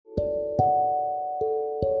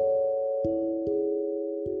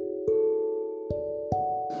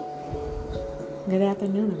Good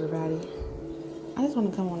afternoon, everybody. I just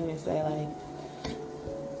want to come on and say,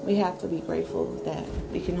 we have to be grateful that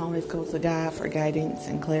we can always go to God for guidance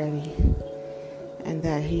and clarity, and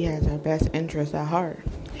that He has our best interests at heart.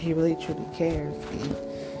 He really truly cares, and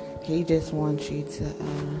He just wants you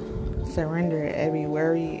to surrender every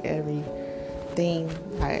worry, everything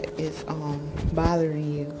that is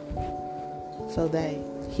bothering you, so that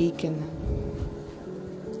He can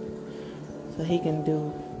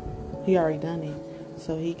do. He already done it,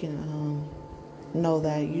 so He can know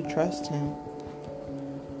that you trust Him.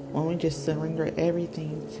 When we just surrender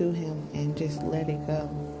everything to Him and just let it go.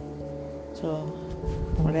 So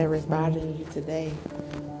whatever is bothering you today,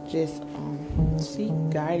 just seek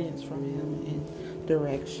guidance from Him and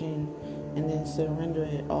direction, and then surrender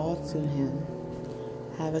it all to Him.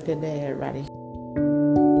 Have a good day, everybody.